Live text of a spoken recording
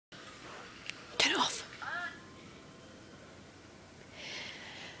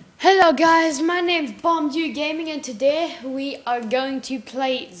Hello guys, my name's BombDude Gaming and today we are going to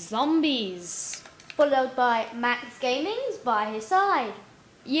play Zombies. Followed by Max Gaming's by his side.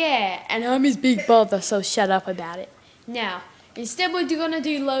 Yeah, and I'm his big brother, so shut up about it. Now, instead we're gonna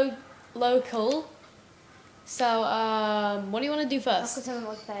do local. So, what do you want to do first?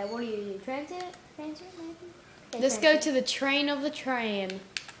 What do you do? Transit maybe? Okay, Let's go to the train of the train.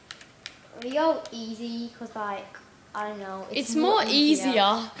 We go easy, because like, I don't know. It's more easier.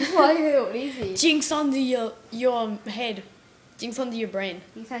 Why is it easy? Jinx under your head. Jinx under your brain.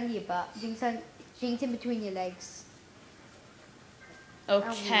 Jinx under your butt. Jinx in between your legs.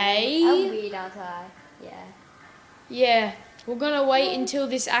 Okay. I'm weird outside. Yeah. Yeah. We're gonna wait until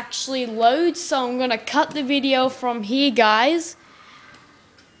this actually loads, so I'm gonna cut the video from here, guys.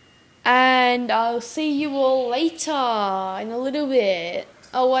 And I'll see you all later in a little bit.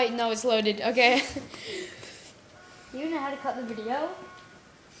 Oh wait, no, it's loaded. Okay. You know how to cut the video?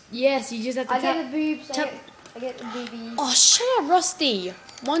 Yes, you just have to I get the boobs. I get the boobies. Oh, shut up, Rusty.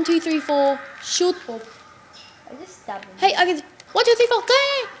 1, 2, 3, 4. Shoot. I just stabbed him. Hey, I get 1, 2, 3, 4.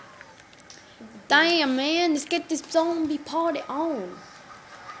 Damn, man. Let's get this zombie party on.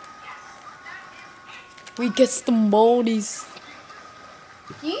 We get some bodies.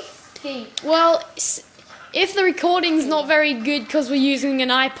 Do you think? Well, if the recording's not very good because we're using an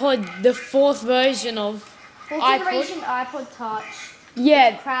iPod, the 4th version of Generation iPod Touch.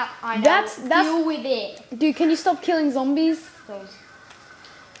 Yeah, Crap, I know. That's Deal with it. Dude, can you stop killing zombies?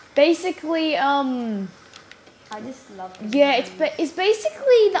 Basically, I just love it. yeah, it's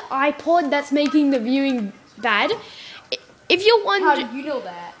basically the iPod that's making the viewing bad. If you're wondering, how do you know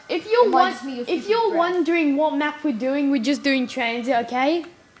that? If you're wondering what map we're doing, we're just doing transit, okay?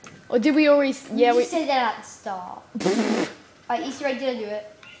 Or did we already? Yeah, we said that at the start. Easter egg, did I do it?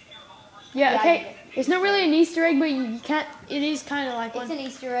 Yeah, okay. It's not really an Easter egg, but you can't. It is kind of like one. It's an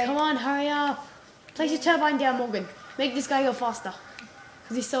Easter egg. Come on, hurry up! Place your turbine down, Morgan. Make this guy go faster,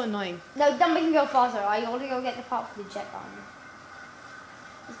 cause he's so annoying. No, don't make him go faster. I want to go get the part for the jet gun.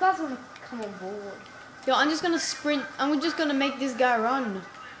 This guy's gonna come on board. Yo, I'm just gonna sprint. I'm just gonna make this guy run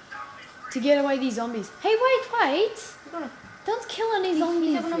to get away these zombies. Hey, wait! Don't kill any zombies.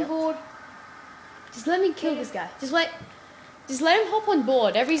 He's coming on board. Just let me kill this guy. Just let him hop on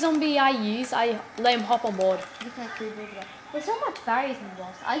board. Every zombie I use, I let him hop on board. There's so much berries in the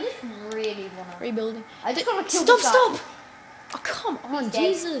boss. I just really wanna rebuilding. I just wanna kill this guy. Stop! Oh, come on,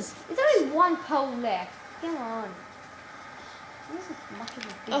 Jesus! There's only one pole left. Come on.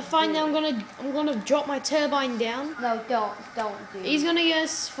 Oh, fine. Now I'm gonna drop my turbine down. No, don't do it. He's gonna get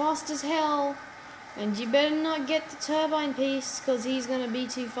as fast as hell, and you better not get the turbine piece, cause he's gonna be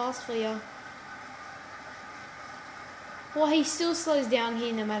too fast for you. Well, he still slows down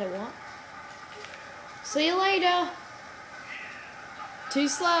here no matter what. See you later. Too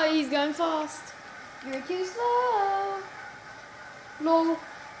slow, he's going fast. You're too slow. No.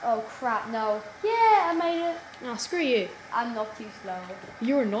 Oh crap, no. Yeah, I made it. No, screw you. I'm not too slow.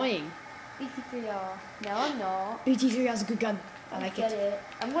 You're annoying. BT3R. No, I'm not. BT3R is a good gun. I like get it.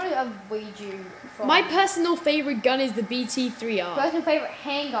 I'm going to avoid you from... My personal favorite gun is the BT3R. Personal favorite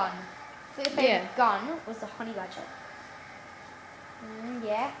handgun. Favorite gun was the Honey Badger.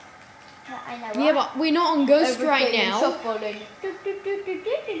 Yeah. I know, right? Yeah, but we're not on Ghost right now.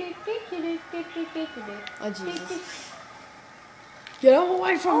 Oh, Jesus. Get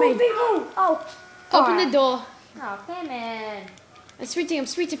away from me. People. Oh, open the door. Oh, come on. I'm sprinting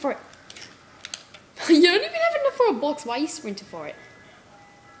for it. You don't even have enough for a box. Why are you sprinting for it?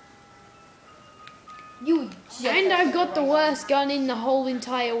 And I've got the worst gun in the whole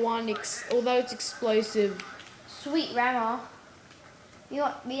entire one, although it's explosive. Sweet rammer. We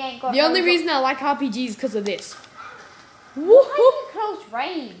ain't got. The only reason I like RPGs is because of this. Woohoo! Close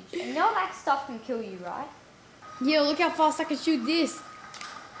range. You know that stuff can kill you, right? Yeah, look how fast I can shoot this.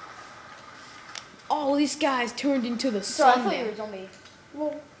 Oh, this guy's turned into the sun. I thought you were a zombie.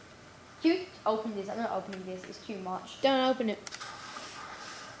 Well, you open this. I'm not opening this. It's too much. Don't open it.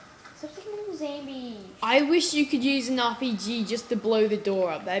 Stop taking little zombies. I wish you could use an RPG just to blow the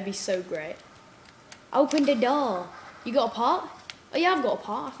door up. That'd be so great. Open the door. You got a part? Oh yeah, I've got a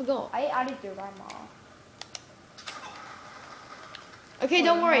part. I forgot. I added the rammer. Okay,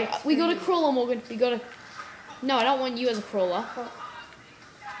 don't worry. We got a crawler, Morgan. We got a. No, I don't want you as a crawler.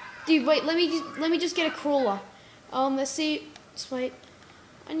 Dude, wait. Let me just get a crawler. Let's see. Just wait.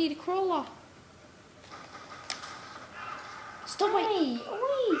 I need a crawler. Stop! Wait.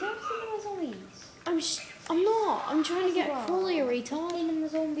 Don't see the zombies. I'm not. I'm trying to get a crawler, you retard. The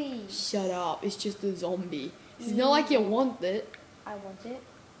zombies. Shut up. It's just a zombie. It's not like you want it. I want it.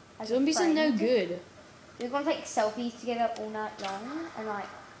 Zombies are no good. We're gonna take selfies together all night long and like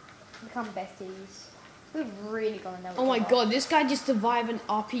become besties. We're really gonna know. Oh my god, this guy just survived an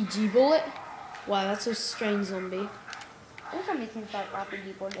RPG bullet? Wow, that's a strange zombie. Also missing like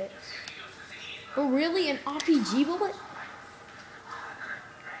RPG bullets. Oh really? An RPG bullet?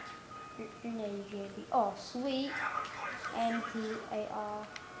 Oh sweet. MTAR.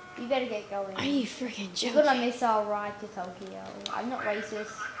 You better get going. Are you freaking You've joking? got a missile ride to Tokyo. I'm not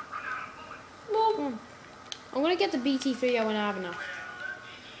racist. Come on. I'm gonna get the BT-30 when I have enough.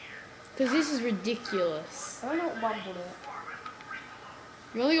 Because this is ridiculous. I only got one bullet.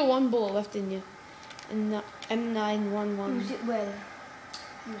 You only got one bullet left in you. And the M911. Use it well.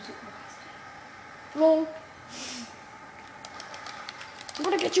 Use it well. Lol. I'm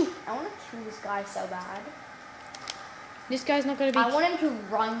gonna get you. I want to kill this guy so bad. This guy's not gonna be. I want him to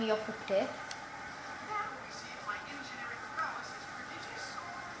run me off the cliff.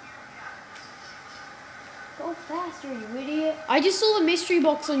 Go faster, you idiot. I just saw the mystery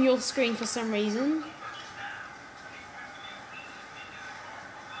box on your screen for some reason.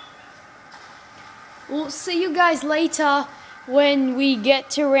 We'll see you guys later when we get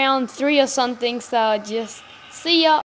to round 3 or something, so just see ya.